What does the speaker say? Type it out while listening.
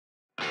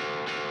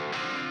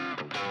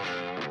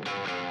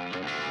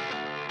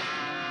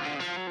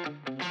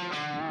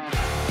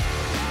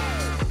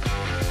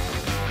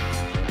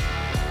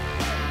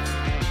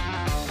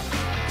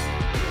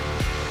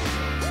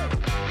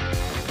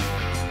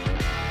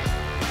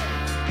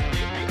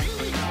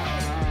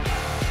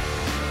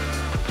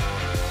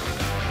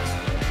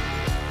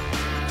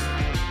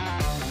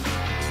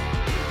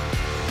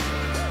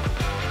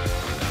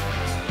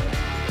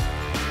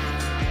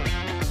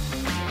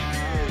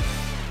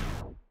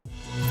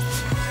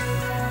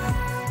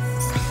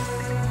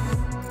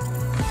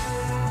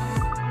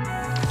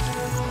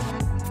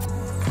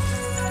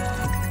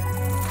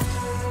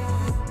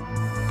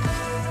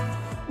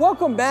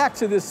Welcome back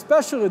to this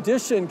special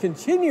edition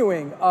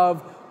continuing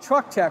of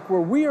Truck Tech, where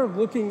we are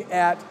looking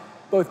at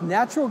both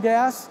natural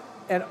gas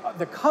and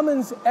the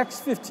Cummins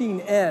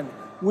X15N,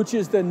 which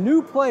is the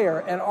new player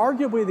and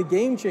arguably the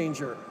game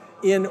changer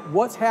in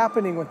what's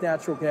happening with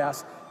natural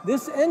gas.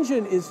 This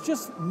engine is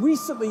just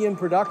recently in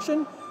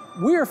production.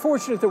 We are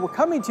fortunate that we're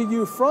coming to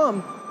you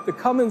from the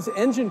Cummins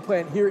engine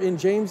plant here in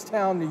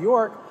Jamestown, New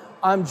York.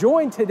 I'm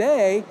joined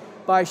today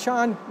by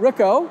Shawn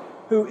Hricko,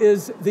 who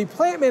is the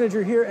plant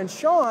manager here. And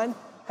Shawn,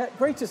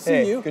 great to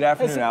see you. Good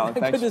afternoon, Alan.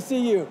 Good to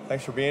see you.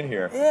 Thanks for being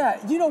here. Yeah,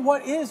 you know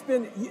what, it has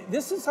been,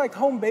 this is like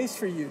home base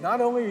for you.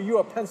 Not only are you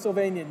a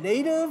Pennsylvania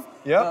native,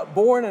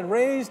 born and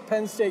raised,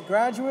 Penn State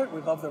graduate,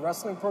 we love the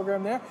wrestling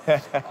program there.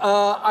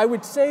 I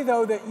would say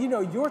though that, you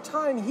know, your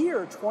time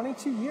here,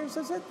 22 years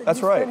is it?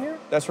 That's right. Been here?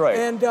 That's right.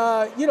 And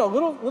you know,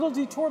 little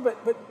detour,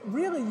 but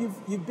really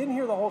you've been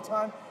here the whole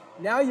time.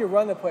 Now you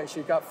run the place.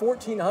 You've got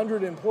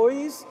 1,400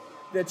 employees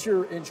that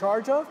you're in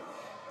charge of.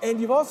 And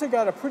you've also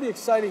got a pretty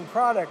exciting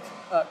product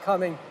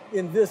coming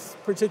in this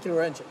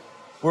particular engine.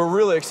 We're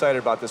really excited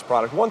about this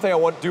product. One thing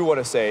I do want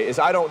to say is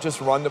I don't just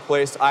run the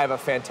place. I have a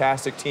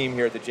fantastic team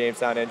here at the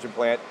Jamestown engine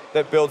plant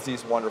that builds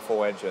these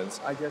wonderful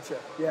engines. I get you.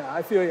 Yeah,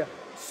 I feel you.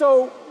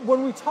 So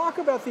when we talk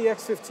about the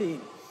X15,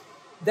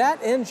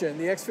 that engine,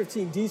 the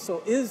X15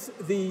 diesel, is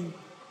the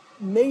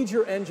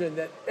major engine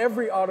that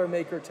every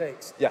automaker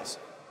takes. Yes.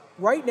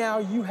 Right now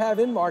you have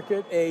in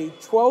market a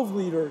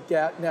 12-liter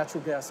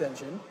natural gas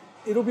engine.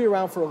 It'll be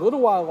around for a little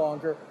while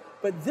longer,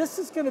 but this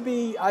is going to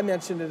be, I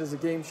mentioned it as a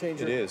game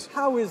changer. It is.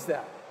 How is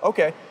that?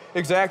 Okay,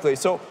 exactly.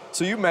 So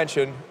you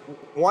mentioned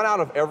 1 out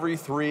of every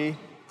 3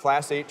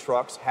 Class 8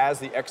 trucks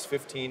has the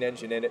X15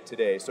 engine in it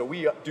today. So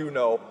we do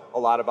know a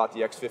lot about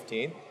the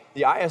X15.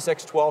 The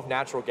ISX12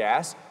 natural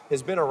gas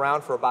has been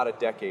around for about a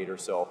decade or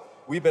so.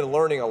 We've been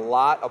learning a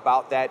lot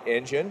about that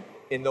engine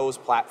in those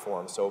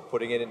platforms, so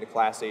putting it into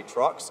Class 8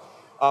 trucks.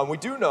 We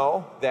do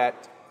know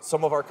that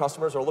some of our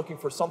customers are looking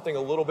for something a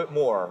little bit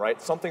more,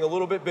 right? Something a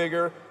little bit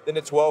bigger than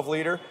the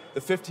 12-liter.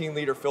 The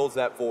 15-liter fills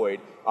that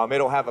void.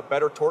 It'll have a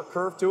better torque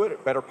curve to it,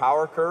 a better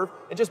power curve,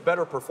 and just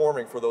better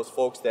performing for those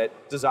folks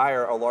that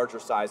desire a larger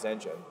size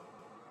engine.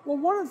 Well,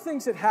 one of the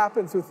things that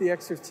happens with the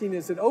X15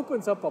 is it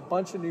opens up a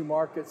bunch of new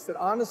markets that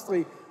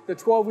honestly the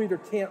 12-liter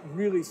can't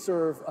really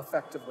serve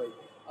effectively.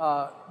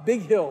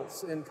 Big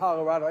hills in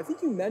Colorado. I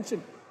think you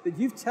mentioned that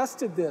you've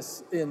tested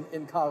this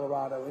in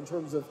Colorado in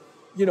terms of,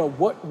 you know,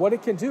 what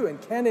it can do, and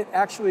can it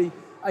actually,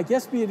 I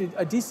guess, be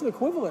a diesel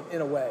equivalent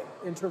in a way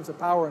in terms of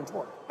power and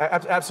torque?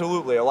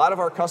 Absolutely. A lot of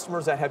our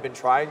customers that have been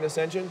trying this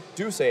engine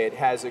do say it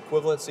has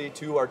equivalency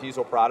to our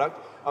diesel product.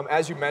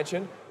 As you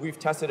mentioned, we've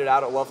tested it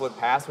out at Loveland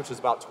Pass, which is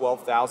about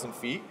 12,000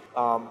 feet,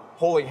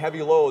 pulling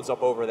heavy loads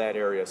up over that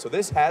area. So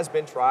this has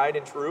been tried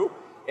and true,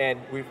 and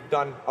we've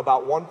done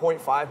about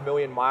 1.5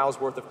 million miles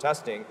worth of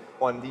testing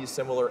on these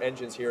similar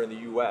engines here in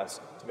the US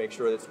to make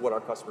sure that's what our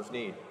customers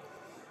need.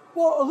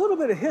 Well, a little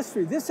bit of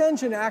history. This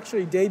engine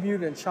actually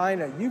debuted in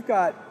China. You've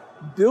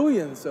got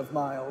billions of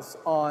miles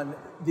on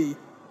the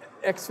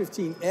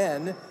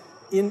X15N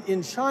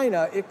in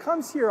China. It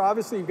comes here,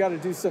 obviously you've got to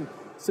do some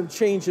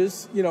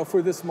changes, you know,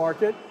 for this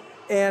market.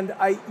 And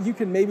you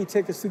can maybe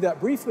take us through that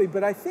briefly,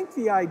 but I think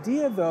the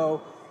idea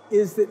though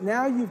is that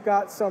now you've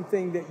got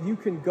something that you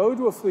can go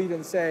to a fleet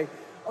and say,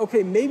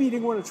 okay, maybe you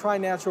didn't want to try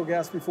natural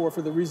gas before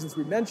for the reasons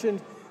we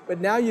mentioned, but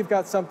now you've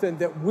got something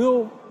that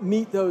will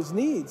meet those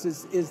needs.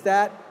 Is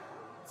that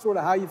sort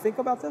of how you think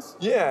about this?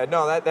 Yeah,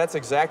 no, that's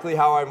exactly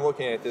how I'm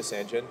looking at this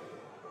engine.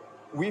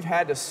 We've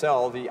had to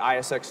sell the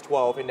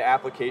ISX12 into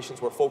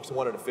applications where folks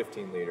wanted a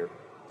 15-liter.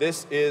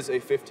 This is a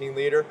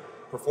 15-liter,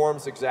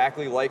 performs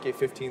exactly like a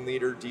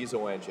 15-liter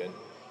diesel engine.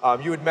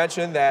 You had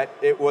mentioned that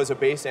it was a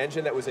base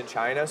engine that was in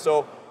China,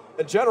 so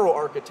the general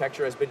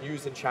architecture has been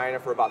used in China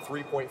for about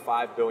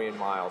 3.5 billion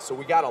miles. So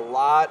we got a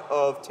lot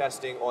of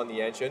testing on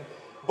the engine,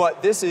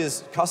 but this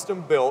is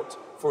custom built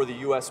for the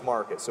US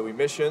market. So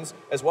emissions,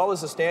 as well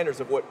as the standards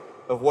of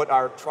what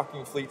our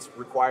trucking fleets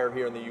require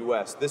here in the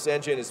US. This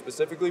engine is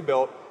specifically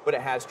built, but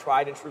it has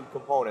tried and true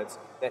components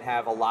that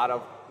have a lot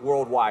of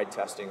worldwide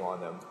testing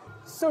on them.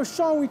 So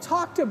Shawn, we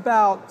talked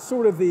about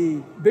sort of the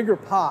bigger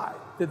pie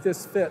that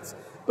this fits,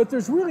 but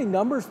there's really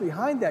numbers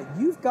behind that.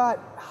 You've got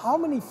how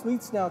many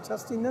fleets now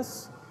testing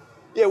this?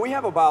 Yeah, we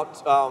have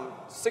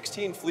about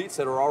 16 fleets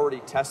that are already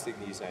testing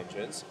these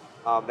engines.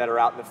 That are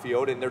out in the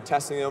field, and they're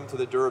testing them to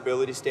the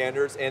durability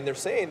standards, and they're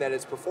saying that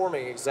it's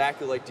performing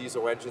exactly like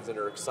diesel engines and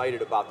are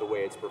excited about the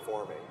way it's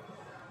performing.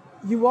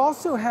 You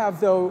also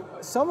have, though,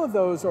 some of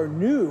those are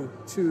new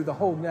to the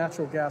whole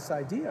natural gas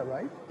idea,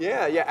 right?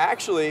 Yeah,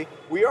 actually,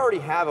 we already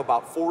have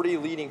about 40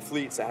 leading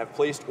fleets that have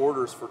placed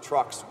orders for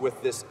trucks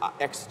with this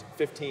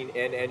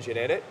X15N engine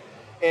in it.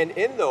 And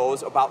in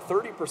those, about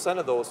 30%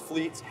 of those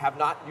fleets have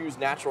not used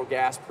natural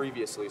gas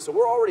previously. So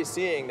we're already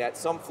seeing that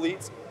some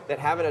fleets that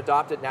haven't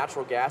adopted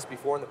natural gas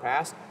before in the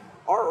past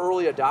are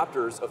early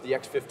adopters of the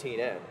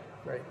X15N.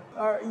 Right.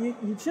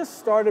 You just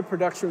started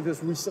production with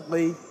this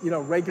recently, you know,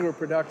 regular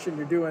production.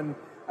 You're doing,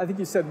 I think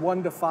you said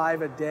 1 to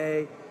 5 a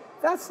day.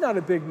 that's not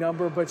a big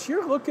number, but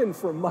you're looking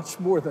for much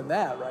more than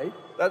that, right?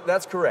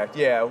 That's correct,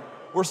 yeah.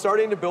 We're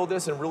starting to build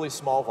this in really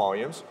small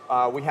volumes.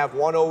 We have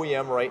one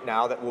OEM right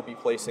now that will be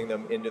placing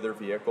them into their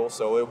vehicle,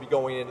 so it'll be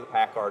going into the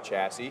pack car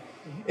chassis.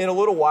 In a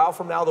little while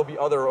from now, there'll be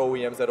other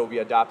OEMs that will be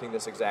adopting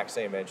this exact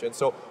same engine.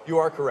 So you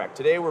are correct.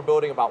 Today we're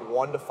building about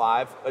 1 to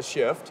 5 a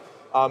shift.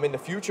 In the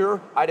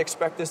future, I'd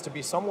expect this to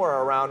be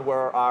somewhere around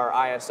where our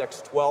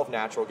ISX12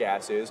 natural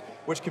gas is,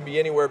 which can be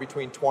anywhere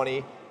between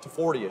 20 to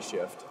 40 a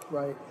shift.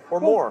 Right. Or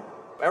more.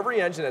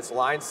 Every engine that's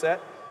line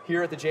set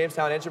here at the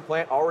Jamestown engine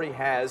plant already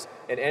has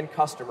an end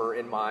customer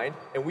in mind,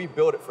 and we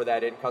build it for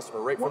that end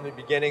customer right from the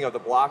beginning of the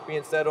block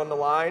being set on the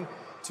line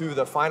to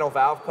the final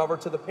valve cover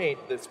to the paint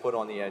that's put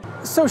on the engine.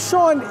 So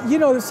Shawn, you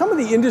know, some of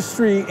the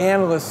industry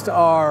analysts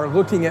are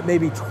looking at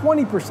maybe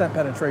 20%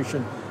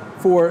 penetration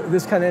for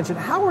this kind of engine.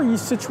 How are you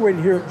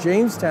situated here at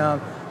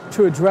Jamestown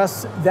to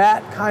address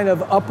that kind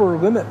of upper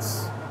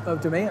limits of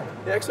demand?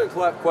 Yeah, excellent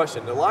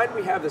question. The line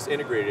we have this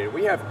integrated in,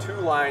 we have 2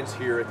 lines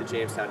here at the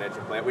Jamestown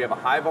engine plant. We have a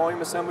high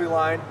volume assembly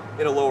line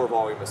and a lower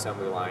volume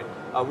assembly line.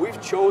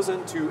 We've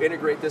chosen to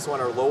integrate this on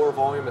our lower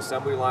volume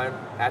assembly line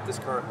at this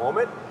current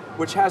moment,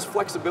 which has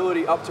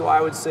flexibility up to,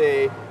 I would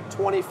say,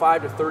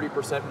 25 to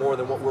 30% more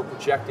than what we're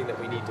projecting that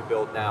we need to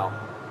build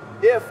now.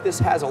 If this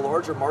has a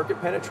larger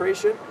market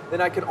penetration, then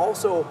I can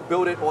also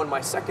build it on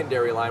my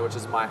secondary line, which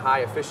is my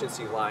high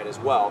efficiency line as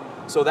well.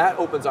 So that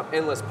opens up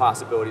endless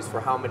possibilities for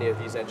how many of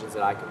these engines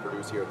that I can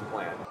produce here at the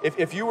plant.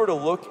 If you were to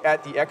look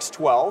at the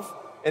X12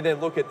 and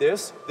then look at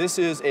this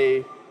is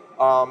a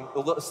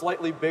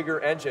slightly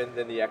bigger engine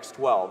than the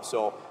X12.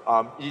 So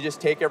you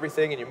just take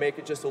everything and you make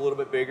it just a little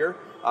bit bigger.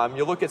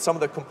 You look at some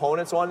of the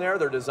components on there,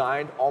 they're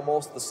designed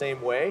almost the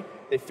same way.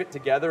 They fit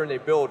together and they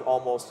build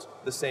almost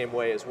the same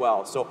way as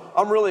well. So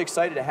I'm really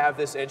excited to have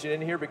this engine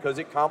in here because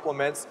it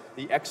complements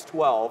the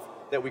X12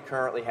 that we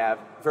currently have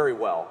very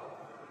well.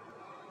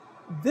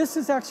 This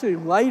is actually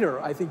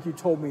lighter, I think you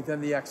told me, than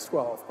the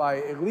X12 by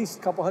at least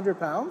a couple hundred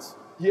pounds?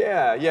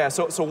 Yeah.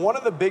 So one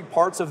of the big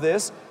parts of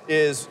this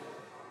is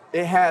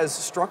it has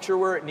structure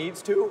where it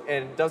needs to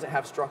and doesn't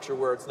have structure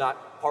where it's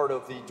not part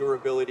of the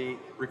durability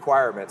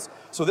requirements.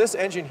 So this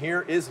engine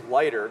here is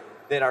lighter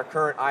than our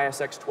current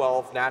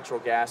ISX12 natural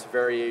gas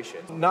variation,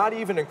 not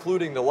even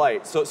including the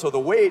light. So the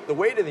weight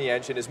of the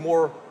engine is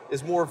more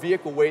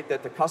vehicle weight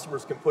that the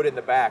customers can put in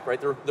the back, right?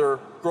 They're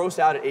grossed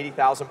out at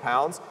 80,000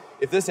 pounds.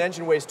 If this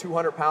engine weighs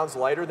 200 pounds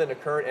lighter than the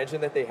current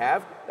engine that they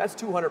have, that's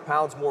 200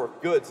 pounds more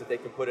of goods that they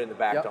can put in the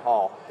back to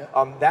haul.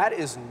 Yep. That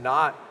is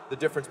not the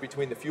difference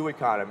between the fuel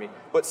economy,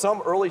 but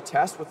some early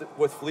tests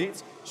with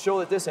fleets show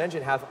that this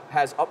engine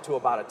has up to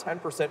about a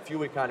 10%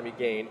 fuel economy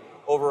gain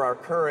over our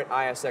current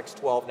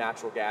ISX12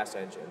 natural gas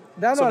engine.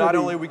 So not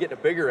only are we getting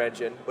a bigger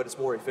engine, but it's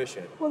more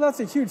efficient. Well,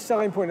 that's a huge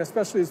selling point,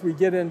 especially as we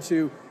get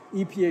into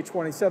EPA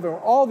 27, or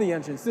all the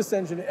engines, this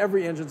engine,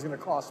 every engine is going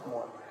to cost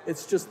more.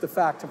 It's just the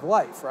fact of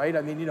life, right?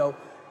 I mean, you know,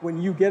 when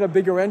you get a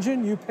bigger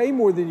engine, you pay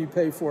more than you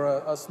pay for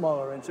a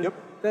smaller engine. Yep.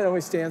 That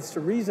only stands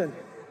to reason.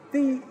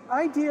 The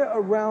idea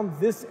around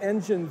this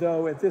engine,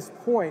 though, at this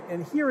point,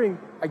 and hearing,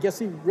 I guess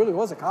he really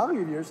was a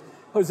colleague of yours,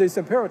 Jose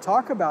Sempero,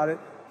 talk about it,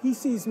 he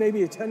sees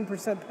maybe a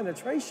 10%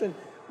 penetration,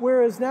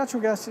 whereas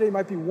natural gas today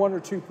might be 1 or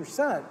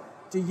 2%.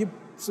 Do you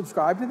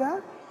subscribe to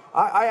that?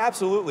 I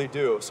absolutely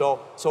do. So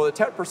the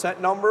 10%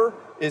 number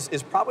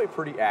is probably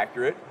pretty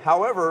accurate.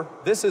 However,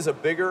 this is a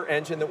bigger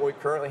engine than what we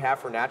currently have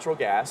for natural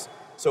gas,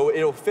 so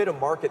it'll fit a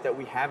market that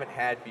we haven't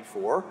had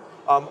before.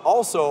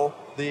 Also,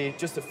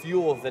 just the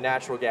fuel of the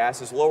natural gas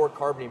is lower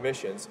carbon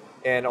emissions,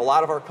 and a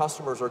lot of our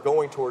customers are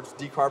going towards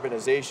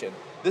decarbonization.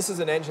 This is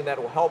an engine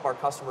that will help our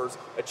customers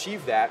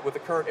achieve that with the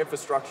current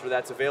infrastructure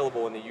that's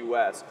available in the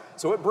US.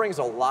 So it brings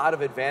a lot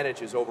of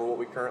advantages over what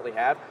we currently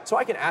have. So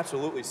I can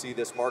absolutely see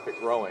this market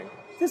growing.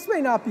 This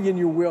may not be in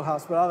your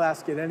wheelhouse, but I'll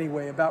ask it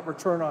anyway about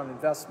return on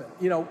investment.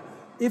 You know,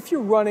 if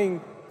you're running,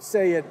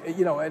 say,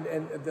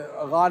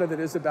 a lot of it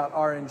is about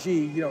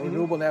RNG, you know,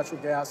 renewable natural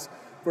gas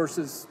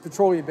versus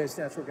petroleum-based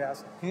natural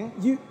gas,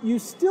 you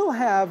still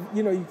have,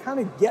 you know, you kind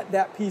of get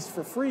that piece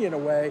for free in a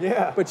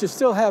way, but you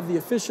still have the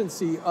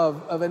efficiency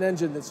of an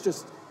engine that's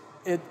just,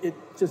 it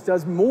just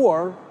does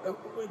more,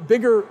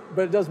 bigger,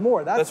 but it does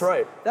more. That's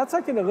right. That's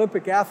like an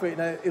Olympic athlete,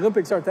 and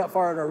Olympics aren't that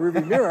far in our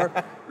rearview mirror,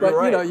 but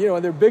right. you know,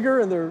 and they're bigger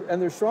and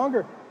they're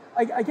stronger.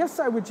 I guess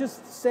I would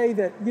just say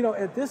that, you know,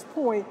 at this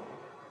point,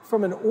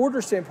 from an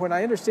order standpoint,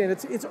 I understand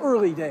it's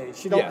early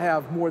days. You don't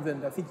have more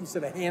than, I think you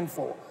said, a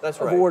handful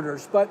of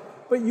orders, but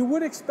you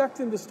would expect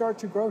them to start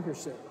to grow here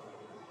soon.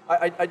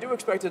 I do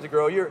expect it to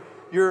grow.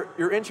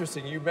 You're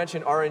interesting. You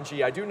mentioned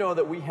RNG. I do know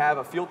that we have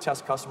a field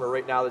test customer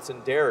right now that's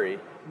in dairy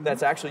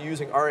that's actually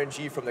using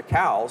RNG from the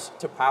cows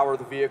to power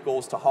the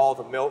vehicles, to haul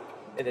the milk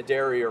and the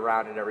dairy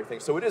around and everything.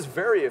 So it is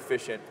very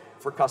efficient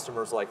for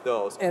customers like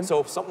those. And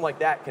so something like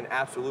that can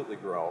absolutely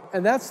grow.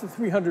 And that's the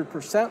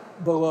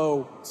 300%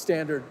 below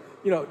standard.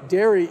 You know,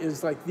 dairy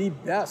is like the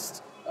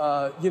best,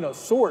 you know,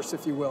 source,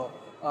 if you will,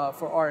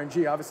 for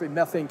RNG. Obviously,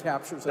 methane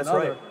capture is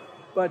another.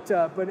 But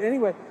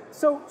anyway,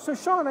 so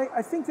Shawn,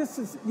 I think this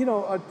is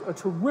a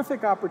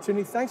terrific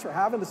opportunity. Thanks for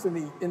having us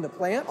in the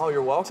plant. Oh,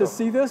 you're welcome. To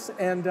see this,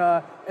 and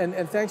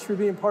thanks for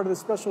being part of the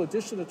special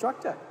edition of Truck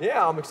Tech.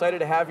 Yeah, I'm excited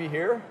to have you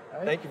here.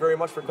 Right. Thank you very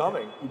much for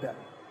coming. You bet.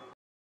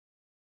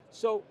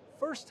 So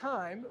first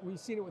time we've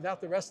seen it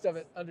without the rest of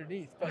it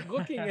underneath, but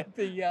looking at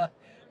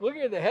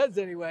the heads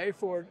anyway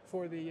for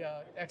the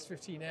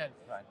X15N,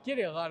 right.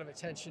 Getting a lot of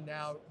attention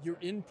now. You're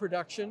in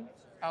production,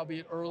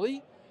 albeit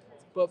early.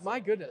 But my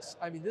goodness,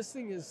 I mean, this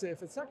thing is,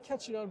 if it's not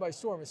catching on by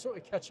storm, it's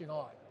certainly catching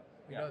on.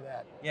 We know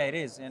that. Yeah, it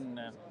is.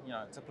 And,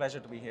 it's a pleasure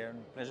to be here and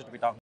a pleasure to be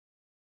talking.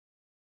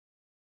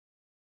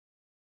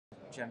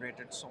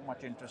 Generated so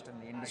much interest in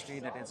the industry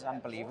that it's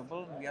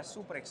unbelievable. We are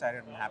super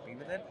excited and happy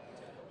with it.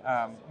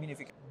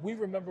 We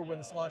remember when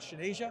this launched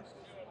in Asia.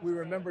 We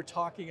remember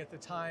talking at the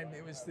time,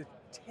 it was the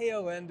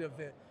tail end of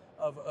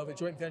a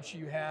joint venture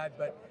you had,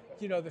 but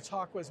the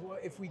talk was, well,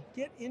 if we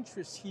get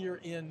interest here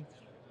in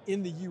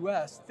the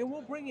US, then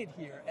we'll bring it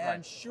here. And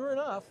right. Sure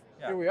enough,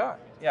 here we are.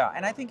 Yeah,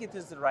 and I think it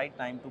is the right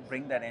time to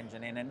bring that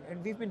engine in.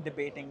 And we've been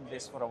debating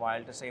this for a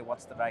while to say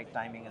what's the right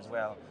timing as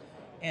well.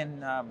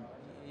 And,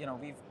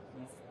 we've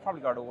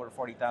probably got over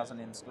 40,000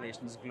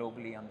 installations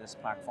globally on this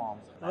platform.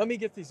 Let me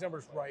get these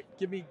numbers right.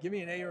 Give me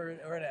an A or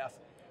an F.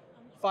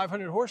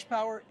 500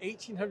 horsepower,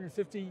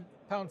 1,850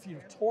 pound-feet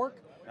of torque.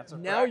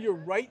 Now you're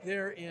right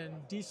there in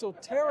diesel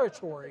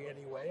territory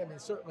anyway. I mean,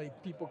 certainly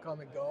people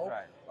come and go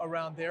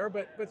around there,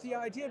 but the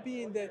idea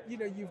being that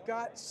you've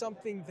got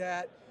something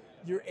that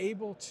you're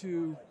able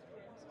to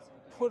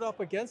put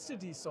up against a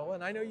diesel,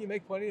 and I know you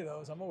make plenty of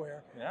those, I'm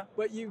aware. Yeah.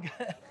 But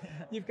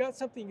you've got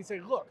something you can say,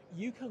 look,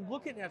 you can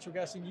look at natural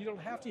gas and you don't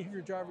have to hear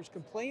your drivers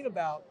complain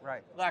about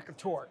lack of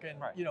torque and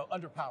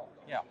underpower.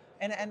 Yeah.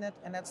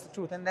 And that's the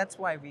truth, and that's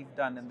why we've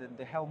done, and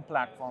the Helm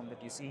platform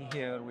that you see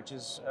here, which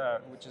is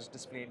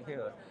displayed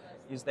here,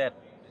 is that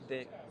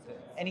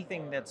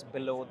anything that's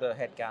below the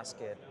head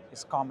gasket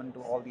is common to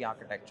all the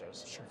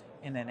architectures. Sure.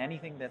 And then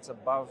anything that's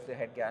above the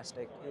head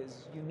gasket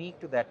is unique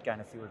to that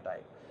kind of fuel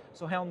type.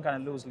 So Helm kind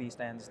of loosely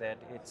stands that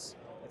it's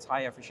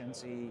high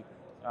efficiency,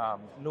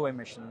 low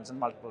emissions, and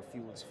multiple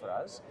fuels for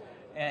us.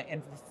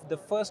 And the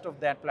first of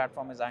that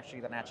platform is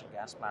actually the natural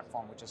gas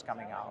platform, which is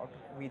coming out.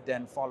 We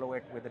then follow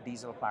it with a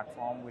diesel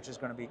platform, which is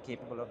going to be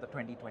capable of the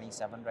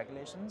 2027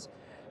 regulations.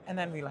 And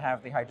then we'll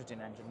have the hydrogen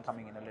engine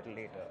coming in a little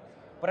later.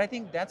 But I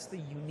think that's the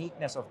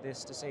uniqueness of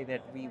this, to say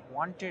that we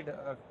wanted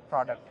a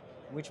product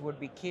which would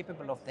be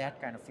capable of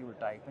that kind of fuel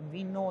type. And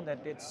we know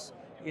that it's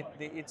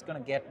going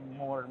to get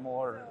more and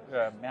more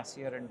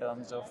messier in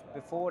terms of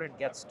before it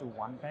gets to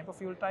one type of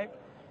fuel type.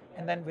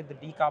 And then with the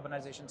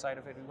decarbonization side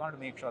of it, we wanted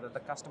to make sure that the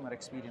customer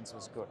experience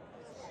was good.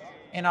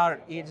 And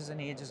our ages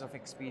and ages of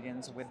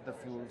experience with the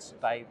fuels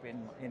type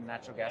in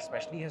natural gas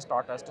especially has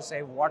taught us to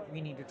say what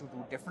we needed to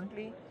do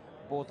differently,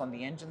 both on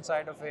the engine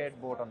side of it,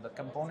 both on the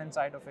component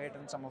side of it,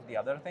 and some of the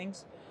other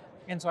things.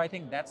 And so I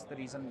think that's the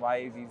reason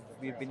why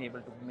we've been able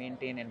to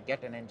maintain and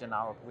get an engine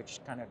out which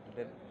kind of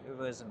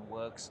delivers and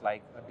works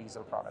like a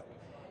diesel product.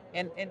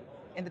 And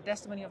the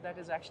testimony of that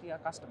is actually our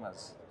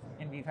customers.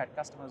 And we've had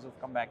customers who've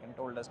come back and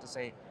told us to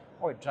say,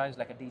 oh, it drives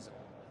like a diesel.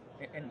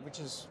 And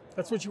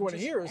that's what you want to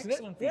hear, isn't it?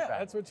 Excellent feedback. Yeah,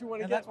 that's what you want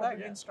to and get that's what back.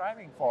 we've been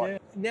striving for. Yeah.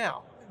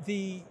 Now,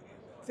 the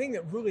thing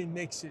that really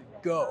makes it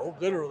go,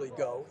 literally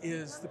go,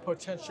 is the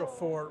potential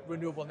for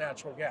renewable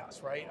natural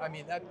gas, right? I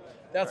mean,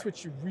 that's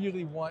what you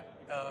really want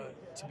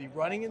to be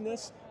running in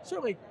this.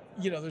 Certainly,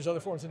 there's other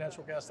forms of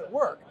natural gas that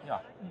work. Yeah.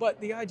 But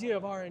the idea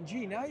of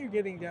RNG, now you're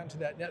getting down to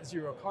that net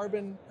zero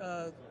carbon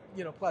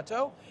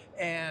plateau.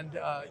 And,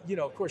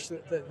 of course,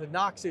 the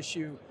NOx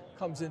issue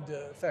comes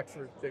into effect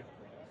for the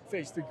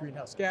phase 3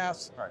 greenhouse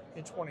gas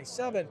in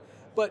 27.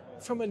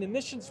 But from an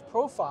emissions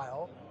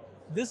profile,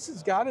 this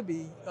has got to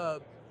be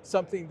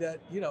something that,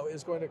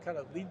 is going to kind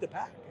of lead the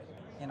pack.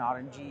 And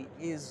RNG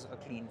is a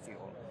clean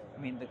fuel.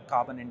 I mean, the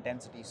carbon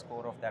intensity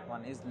score of that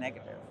one is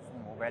negative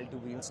from a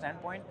well-to-wheel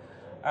standpoint.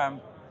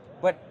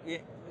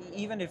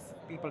 Even if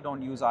people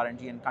don't use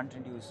RNG and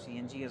continue to use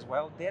CNG as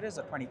well, there is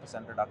a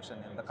 20% reduction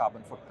in the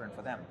carbon footprint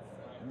for them,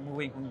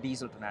 moving from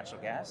diesel to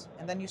natural gas.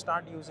 And then you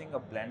start using a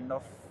blend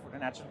of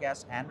natural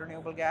gas and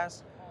renewable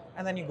gas,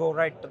 and then you go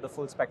right to the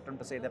full spectrum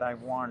to say that I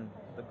want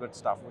the good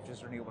stuff, which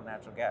is renewable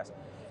natural gas.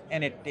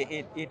 And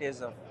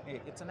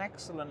it's an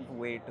excellent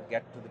way to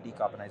get to the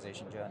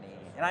decarbonization journey.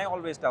 And I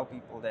always tell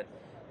people that,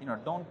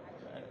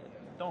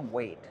 don't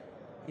wait.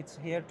 It's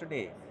here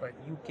today. Right.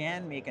 You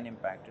can make an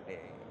impact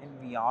today, and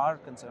we are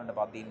concerned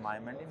about the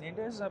environment, and it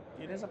is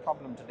a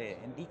problem today.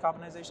 And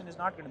decarbonization is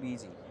not going to be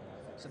easy.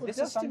 So well, this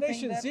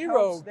Destination is something that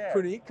Zero, there.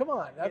 Puneet, come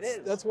on,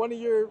 that's one of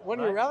your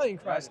rallying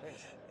cries.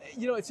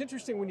 Right, it's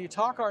interesting when you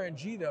talk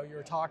RNG though,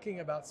 you're talking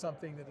about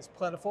something that is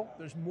plentiful.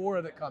 There's more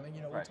of it coming.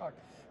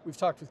 We've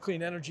talked with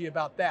Clean Energy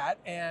about that,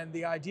 and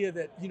the idea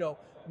that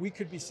we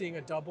could be seeing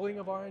a doubling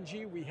of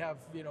RNG. We have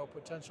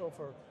potential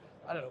for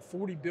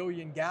 40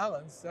 billion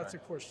gallons. That's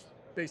of course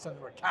based on the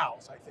number of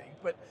cows, I think,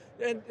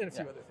 and a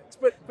few other things.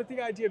 But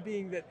the idea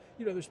being that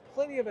there's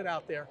plenty of it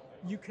out there.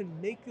 you can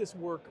make this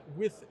work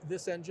with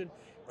this engine.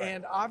 Right.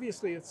 And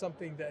obviously it's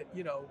something that,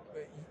 you know,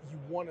 you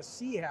want to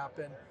see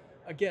happen,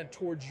 again,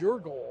 towards your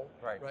goal,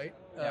 right?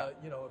 Yeah.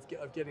 You know,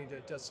 of getting to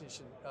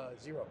destination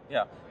zero.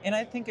 Yeah, and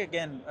I think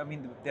again, I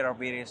mean, there are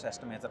various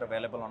estimates that are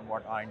available on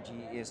what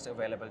RNG is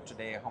available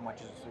today, how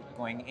much is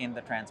going in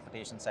the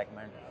transportation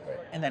segment,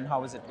 and then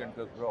how is it going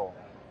to grow.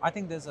 I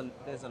think there's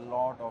a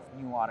lot of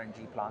new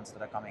RNG plants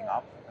that are coming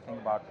up. I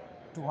think about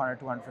 200,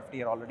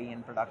 250 are already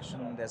in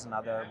production. There's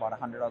another about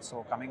 100 or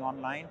so coming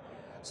online.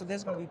 So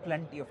there's going to be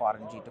plenty of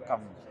RNG to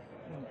come.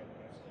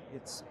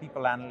 It's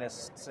people,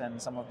 analysts,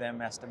 and some of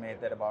them estimate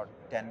that about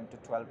 10 to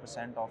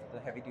 12% of the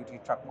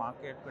heavy-duty truck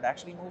market could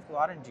actually move to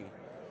RNG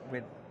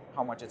with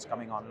how much it's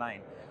coming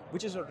online,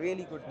 which is a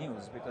really good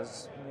news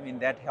because I mean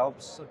that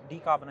helps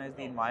decarbonize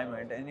the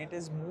environment, and it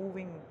is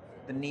moving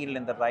the needle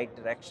in the right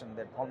direction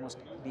that almost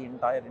the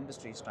entire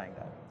industry is trying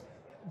to have.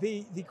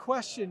 The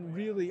question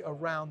really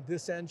around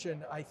this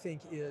engine, I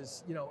think,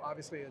 is, you know,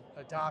 obviously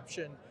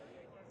adoption.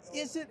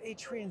 Is it a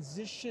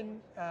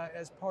transition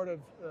as part of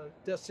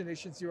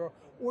Destination Zero,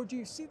 or do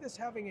you see this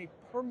having a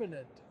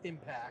permanent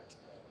impact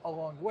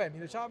along the way? I mean,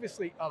 there's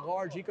obviously a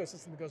large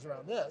ecosystem that goes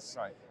around this,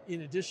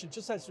 in addition,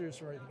 just as there is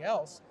for everything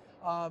else.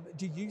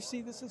 Do you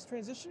see this as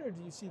transition, or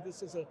do you see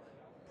this as a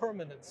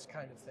permanence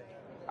kind of thing?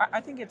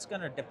 I think it's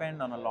going to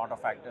depend on a lot of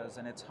factors,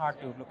 and it's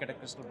hard to look at a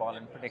crystal ball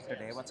and predict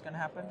today what's going to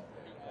happen.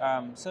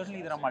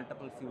 Certainly there are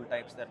multiple fuel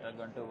types that are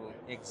going to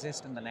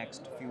exist in the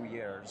next few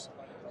years.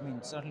 I mean,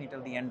 certainly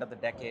till the end of the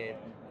decade,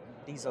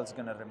 diesel's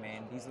going to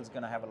remain. Diesel's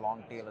going to have a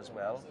long tail as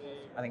well.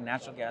 I think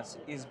natural gas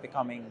is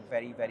becoming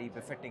very, very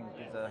befitting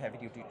to the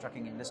heavy-duty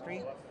trucking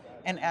industry.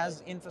 And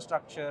as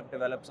infrastructure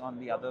develops on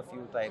the other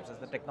fuel types, as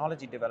the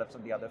technology develops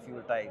on the other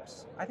fuel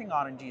types, I think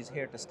RNG is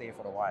here to stay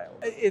for a while.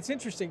 It's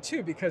interesting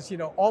too, because, you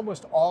know,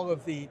 almost all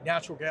of the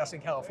natural gas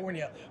in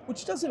California,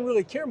 which doesn't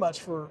really care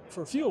much for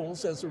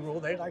fuels as a rule,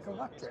 they like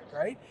electric,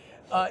 right?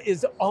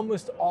 Is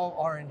almost all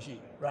RNG,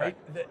 right?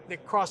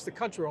 Across the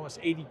country,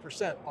 almost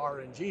 80%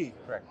 RNG.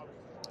 Correct.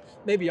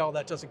 Maybe all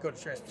that doesn't go to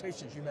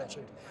transportation, as you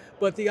mentioned.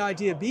 But the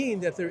idea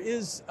being that there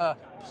is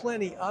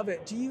plenty of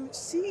it. Do you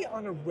see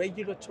on a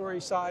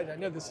regulatory side, I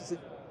know this isn't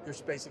your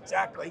space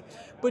exactly,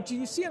 but do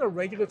you see on a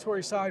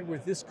regulatory side where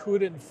this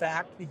could in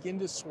fact begin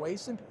to sway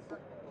some people?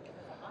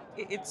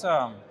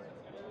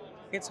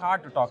 It's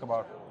hard to talk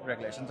about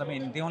regulations. I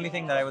mean, the only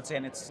thing that I would say,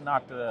 and it's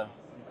not,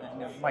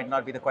 it might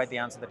not be quite the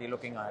answer that you're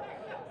looking at,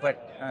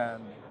 but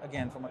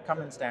again, from a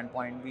Cummins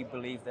standpoint, we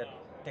believe that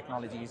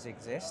technologies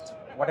exist.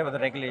 Whatever the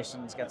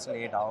regulations gets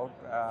laid out,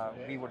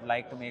 we would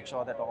like to make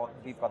sure that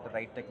we've got the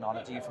right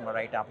technology from a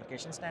right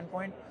application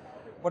standpoint.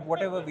 But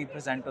whatever we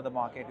present to the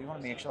market, we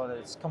want to make sure that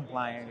it's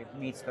compliant, it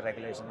meets the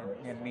regulation,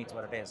 and it meets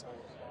what it is.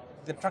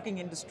 The trucking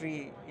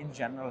industry in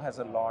general has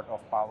a lot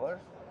of power,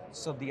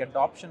 so the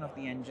adoption of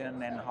the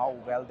engine and how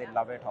well they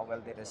love it, how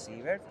well they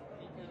receive it,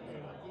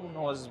 who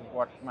knows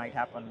what might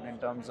happen in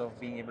terms of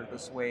being able to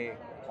sway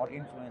or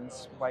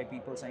influence by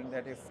people saying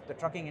that if the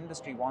trucking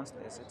industry wants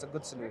this, it's a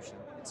good solution,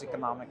 it's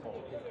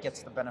economical, it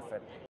gets the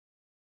benefit.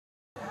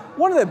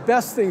 One of the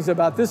best things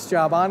about this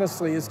job,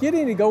 honestly, is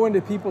getting to go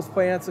into people's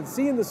plants and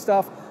seeing the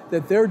stuff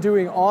that they're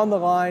doing on the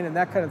line and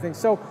that kind of thing.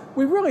 So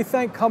we really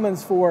thank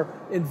Cummins for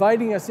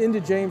inviting us into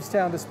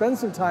Jamestown to spend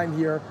some time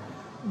here.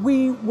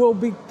 We will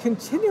be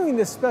continuing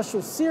this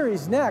special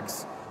series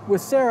next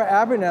with Sarah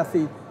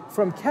Abernethy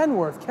from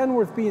Kenworth,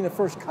 Kenworth being the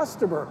first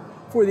customer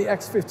for the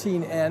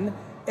X15N.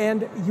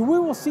 And we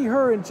will see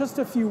her in just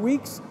a few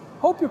weeks.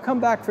 Hope you'll come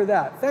back for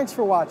that. Thanks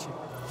for watching.